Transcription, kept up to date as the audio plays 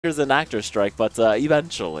Here's an actor strike, but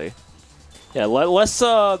eventually. Yeah, less.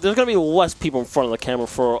 There's gonna be less people in front of the camera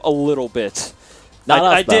for a little bit.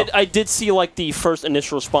 I did see like the first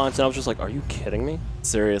initial response, and I was just like, "Are you kidding me?"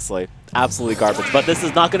 Seriously, absolutely garbage. But this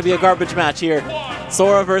is not going to be a garbage match here.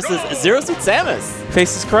 Sora versus Zero Suit Samus.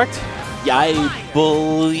 Face is correct? Yeah, I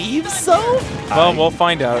believe so. Well, we'll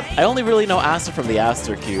find out. I only really know Astor from the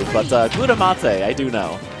Astor Cube, but Glutamate, I do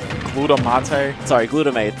know. Glutamate? Sorry,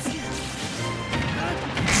 Glutamate.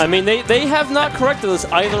 I mean, they have not corrected us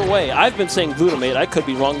either way. I've been saying glutamate. I could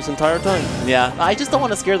be wrong this entire time. Yeah, I just don't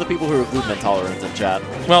want to scare the people who are gluten intolerant in chat.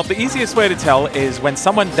 Well, the easiest way to tell is when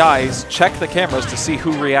someone dies, check the cameras to see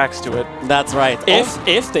who reacts to it. That's right.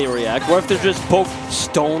 If they react, or if they're just both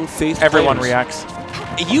stone-faced Everyone players. reacts.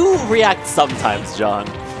 You react sometimes, John.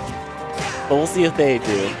 But we'll see if they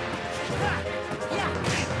do.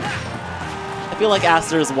 I feel like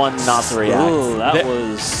Astor's one not to react. Ooh, that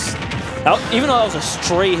was... even though that was a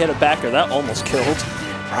stray hit of backer, that almost killed.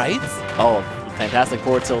 Right? Oh, fantastic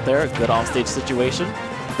forward tilt there. Good offstage situation.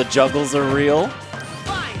 The juggles are real.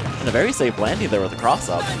 And a very safe landing there with the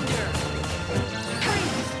cross-up.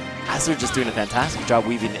 Astor just doing a fantastic job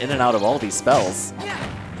weaving in and out of all these spells.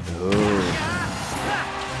 Ooh.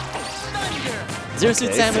 Zero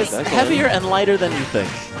Suit Samus, heavier and lighter than you think.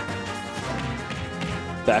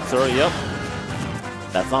 Back throw, yep.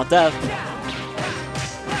 That's not death.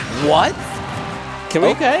 What? Can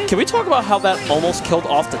we talk about how that almost killed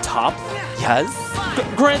off the top? Yes.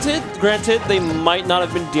 Granted, they might not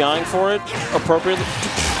have been dying for it appropriately.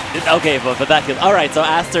 Okay, but that kills. All right, so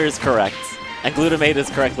Astor is correct, and Glutamate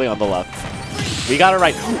is correctly on the left. We got it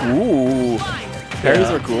right. Ooh, parries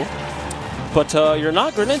are cool. But you're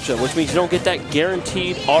not Greninja, which means you don't get that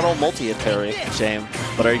guaranteed auto multi-hit parry. Shame.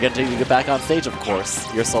 But are you going to get back on stage? Of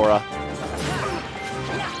course. You're Sora.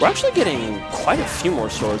 We're actually getting quite a few more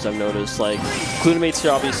Soras, I've noticed. Like, Glutamate's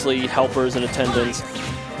here, obviously, helpers and attendants.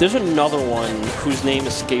 There's another one whose name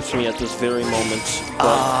escapes me at this very moment.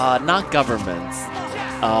 Not government.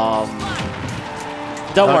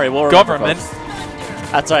 Don't worry, we'll remember. Government.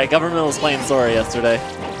 That's right, government was playing Sora yesterday.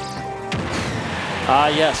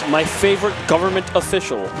 Yes, my favorite government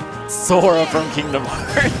official. Sora from Kingdom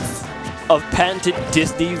Hearts. Of patented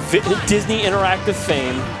Disney Interactive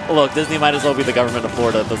fame. Look, Disney might as well be the government of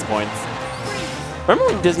Florida at this point. Remember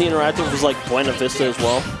when Disney Interactive was like Buena Vista as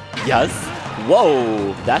well? Yes.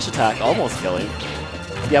 Whoa, dash attack, almost killing.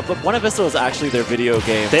 Yeah, but Buena Vista was actually their video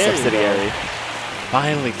game subsidiary.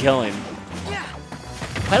 Finally killing.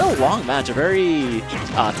 Quite a long match, a very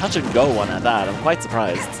touch and go one at that. I'm quite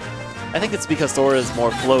surprised. I think it's because Sora is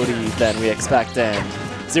more floaty than we expect, and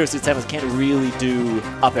Zero Suit Samus can't really do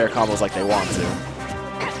up air combos like they want to.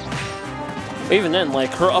 Even then, like,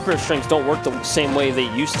 her up air strings don't work the same way they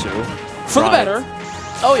used to. For the better.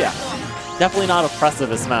 Oh yeah. Definitely not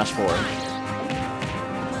oppressive as Smash 4.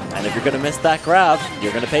 And if you're going to miss that grab,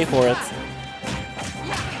 you're going to pay for it.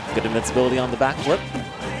 Good invincibility on the back flip.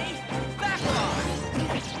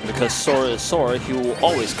 Because Sora is Sora, he will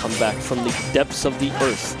always come back from the depths of the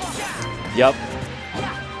earth. Yup.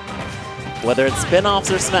 Whether it's spin-offs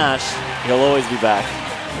or Smash, he'll always be back.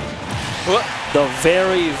 The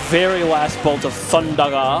very, very last bolt of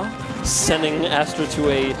Thundaga, sending Astor to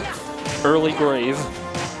a early grave.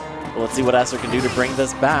 Well, let's see what Astor can do to bring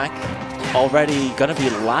this back. Already gonna be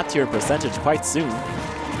lapped here percentage quite soon.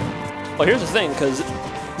 Well, here's the thing, because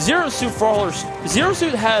Zero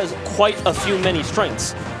Suit has quite a few many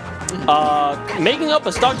strengths. Making up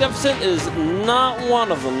a stock deficit is not one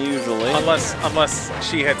of them usually. Unless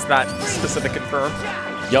she hits that specific confirm.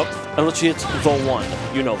 Yup. Unless she hits the one.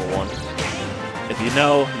 You know the one. If you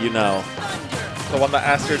know, you know. The one that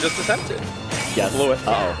Astor just attempted. Yes. Blew it.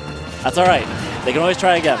 Uh-oh. That's alright. They can always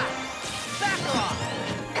try again.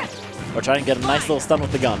 Or try and get a nice little stun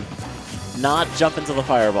with the gun. Not jump into the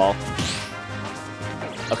fireball.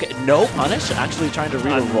 Okay, no punish. Actually trying to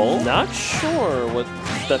read a roll. I'm not sure what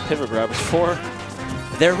that pivot grab is for.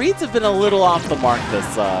 Their reads have been a little off the mark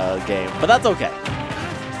this game, but that's okay.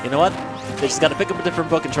 You know what? They just got to pick up a different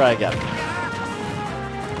book and try again.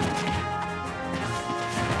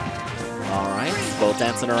 All right, both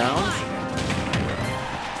dancing around.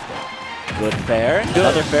 Good fair. Good.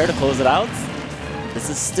 Another fair to close it out. This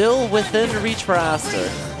is still within reach for Astor.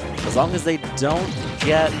 As long as they don't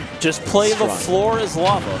get just play the floor as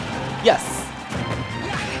lava. Yes.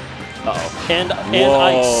 Uh-oh. And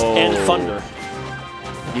ice and thunder.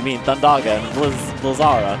 You mean Thundaga and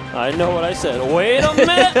Blizzara. I know what I said. Wait a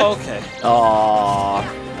minute. Okay. Aww.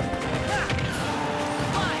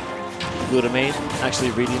 Glutamate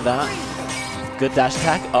actually reading that. Good dash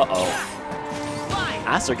attack. Uh-oh.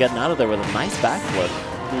 Astor getting out of there with a nice backflip.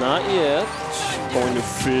 Not yet. Going to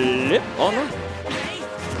flip. Oh, no.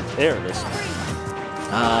 There it is.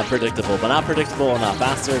 Predictable, but not predictable enough.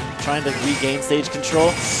 Astor trying to regain stage control.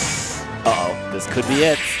 Uh-oh, this could be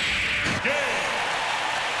it.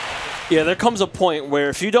 Yeah, there comes a point where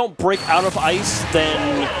if you don't break out of ice,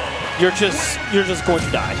 then you're just going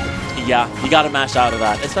to die. Yeah, you got to mash out of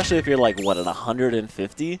that, especially if you're like, what, at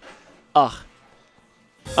 150? Ugh.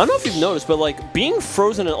 I don't know if you've noticed, but like being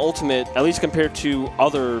frozen in Ultimate, at least compared to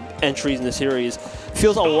other entries in the series,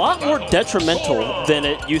 feels a lot more detrimental than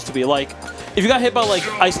it used to be. Like, if you got hit by like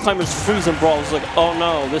Ice Climbers Freeze and Brawl, it's like, oh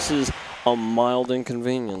no, this is a mild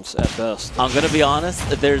inconvenience at best. I'm going to be honest,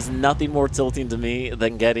 there's nothing more tilting to me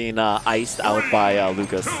than getting iced out by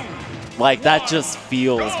Lucas. Like, that just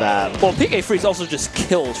feels bad. Well, PK Freeze also just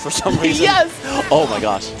kills for some reason. Yes! Oh my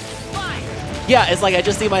gosh. Yeah, it's like I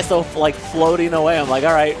just see myself like floating away. I'm like,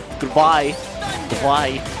 all right, goodbye.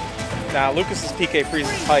 Goodbye. Nah, Lucas's PK Freeze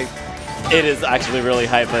is hype. It is actually really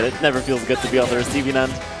hype, but it never feels good to be on the receiving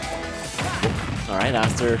end. All right,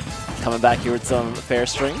 Astor coming back here with some fair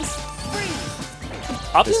strings.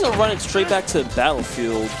 Opting to run it straight back to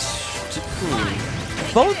Battlefield.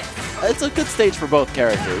 Both, it's a good stage for both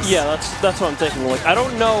characters. Yeah, that's what I'm thinking. Like, I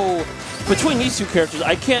don't know, between these two characters,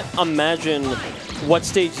 I can't imagine what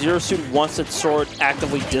stage Zero Suit wants that Sora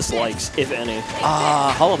actively dislikes, if any.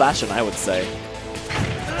 Hollow Bastion, I would say.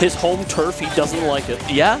 His home turf, he doesn't like it.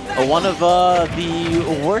 Yeah, one of the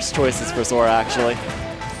worst choices for Sora, actually.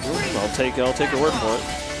 I'll take your word for it.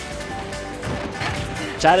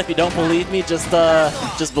 Chad, if you don't believe me, just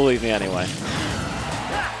believe me anyway.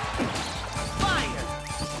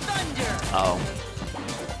 Uh-oh.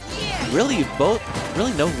 Really,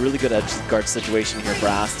 no really good edge guard situation here for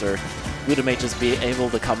Astor. Glutamate just be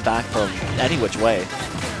able to come back from any which way.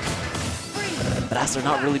 But Astor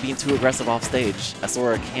not really being too aggressive off stage.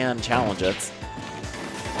 Sora can challenge it.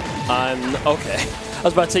 Okay. I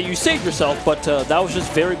was about to say, you saved yourself, but that was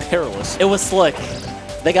just very perilous. It was slick.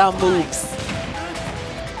 They got moves.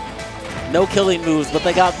 No killing moves, but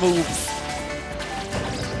they got moves.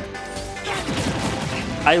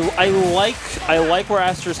 I like where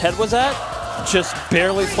Astor's head was at. Just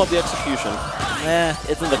barely flubbed the execution.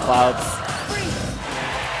 It's in the clouds.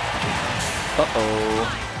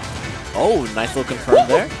 Uh-oh. Oh, nice little confirm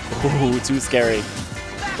there. Ooh, too scary.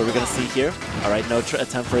 What are we going to see here? All right, no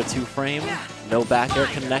attempt for a two-frame. No back air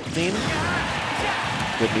connecting.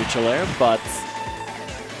 Good neutral air, but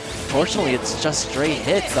fortunately, it's just straight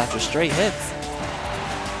hits after straight hits.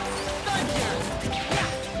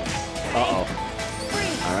 Uh-oh.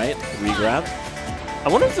 All right, re-grab. I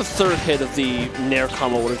wonder if the third hit of the Nair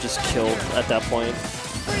combo would have just killed at that point.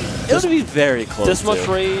 It would be very close. This much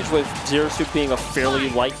rage with Zero Suit being a fairly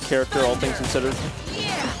light character, all things considered.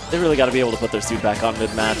 They really got to be able to put their suit back on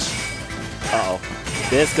mid-match. Uh-oh.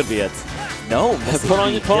 This could be it. No, put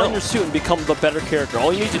on your suit and become the better character.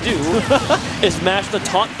 All you need to do is mash the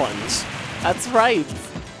taunt buttons. That's right.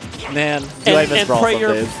 Man, I miss Brawl some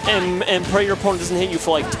days. And pray your opponent doesn't hit you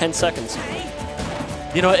for like 10 seconds.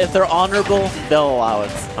 You know, if they're honorable, they'll allow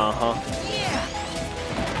it. Uh-huh.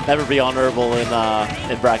 Never be honorable in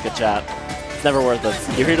bracket chat. It's never worth it.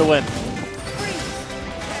 You're here to win.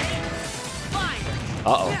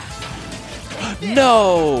 Uh-oh.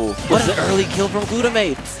 No! What an early kill from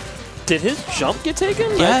Glutamate. Did his jump get taken?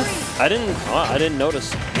 Yes. I didn't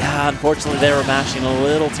notice. Yeah, unfortunately they were mashing a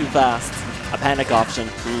little too fast. A panic option.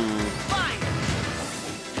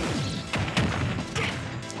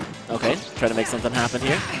 Okay, trying to make something happen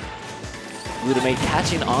here. Glutamate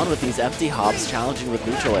catching on with these empty hops, challenging with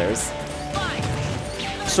neutral airs.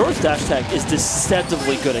 Sora's dash attack is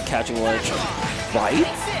deceptively good at catching ledge. Right?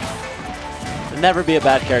 Never be a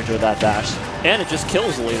bad character with that dash. And it just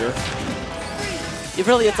kills the leader.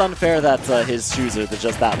 It's unfair that his shoes are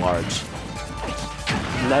just that large.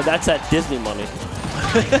 Now that's that Disney money.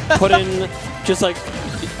 Put in just like,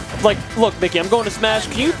 look, Mickey, I'm going to Smash.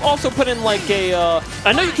 Can you also put in like a,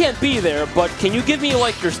 I know you can't be there, but can you give me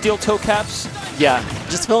like your steel toe caps? Yeah,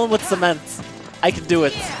 just fill them with cement. I can do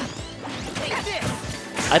it.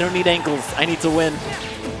 I don't need ankles. I need to win.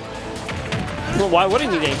 Well, why would he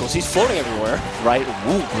need ankles? He's floating everywhere. Right.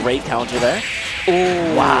 Ooh, great counter there.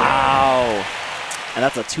 Ooh. Wow. And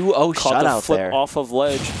that's a 2-0 shutout flip there. Off of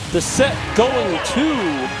ledge. The set going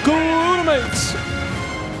to Glutamate.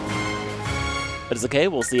 But it's okay.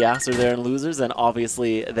 We'll see Astor there in losers, and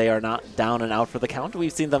obviously they are not down and out for the count.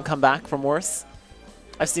 We've seen them come back from worse.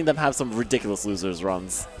 I've seen them have some ridiculous losers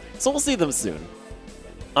runs. So we'll see them soon.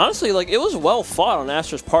 Honestly, like, it was well fought on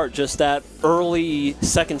Astor's part. Just that early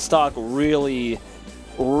second stock really...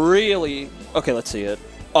 Okay, let's see it.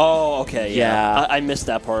 Oh, okay, yeah. I missed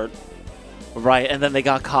that part. Right, and then they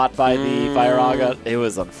got caught by the Fire Aga. It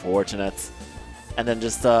was unfortunate. And then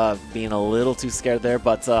just being a little too scared there.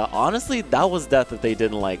 But honestly, that was death if they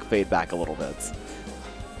didn't like fade back a little bit.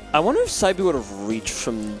 I wonder if Saibu would have reached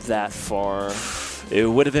from that far. It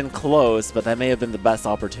would have been close, but that may have been the best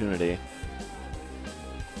opportunity.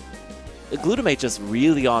 The Glutamate just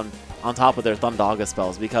really on top of their Thundaga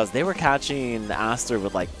spells because they were catching Astor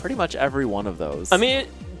with like pretty much every one of those. I mean,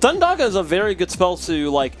 Thundaga is a very good spell to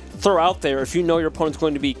like throw out there if you know your opponent's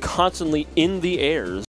going to be constantly in the airs.